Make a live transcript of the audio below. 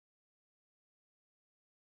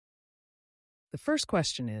The first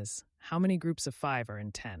question is, how many groups of 5 are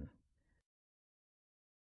in 10?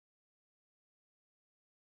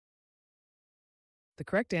 The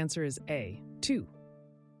correct answer is A, 2.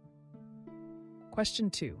 Question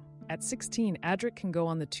 2. At 16, Adric can go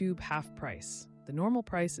on the tube half price. The normal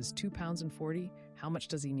price is £2.40. How much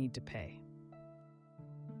does he need to pay?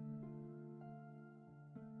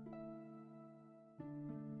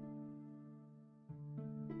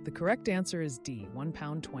 The correct answer is D,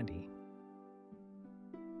 £1.20.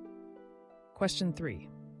 Question 3.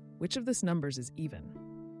 Which of these numbers is even?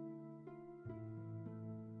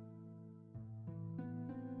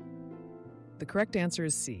 The correct answer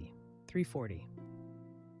is C, 340.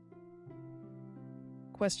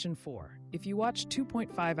 Question 4. If you watch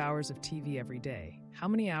 2.5 hours of TV every day, how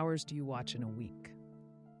many hours do you watch in a week?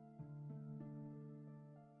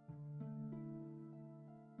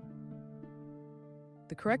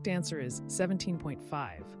 The correct answer is 17.5.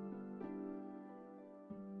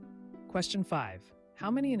 Question 5.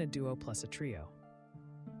 How many in a duo plus a trio?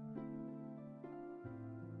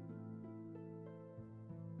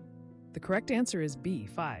 The correct answer is B,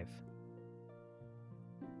 5.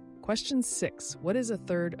 Question 6. What is a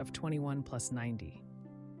third of 21 plus 90?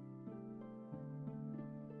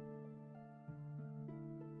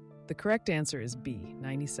 The correct answer is B,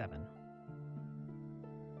 97.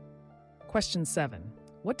 Question 7.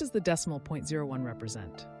 What does the decimal 0.01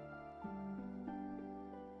 represent?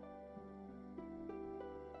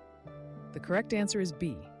 The correct answer is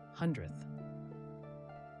B, hundredth.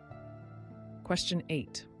 Question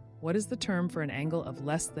 8. What is the term for an angle of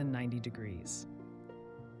less than 90 degrees?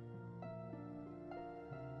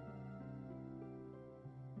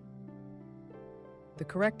 The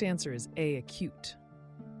correct answer is A, acute.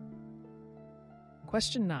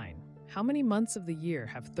 Question 9. How many months of the year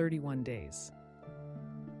have 31 days?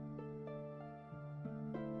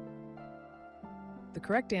 The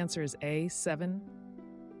correct answer is A, 7.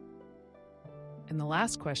 And the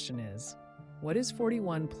last question is, what is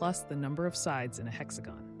 41 plus the number of sides in a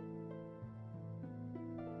hexagon?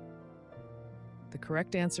 The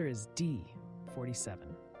correct answer is D,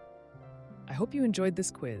 47. I hope you enjoyed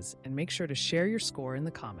this quiz and make sure to share your score in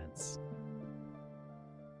the comments.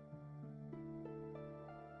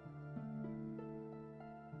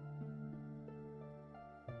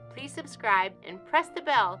 Please subscribe and press the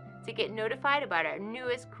bell to get notified about our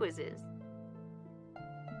newest quizzes.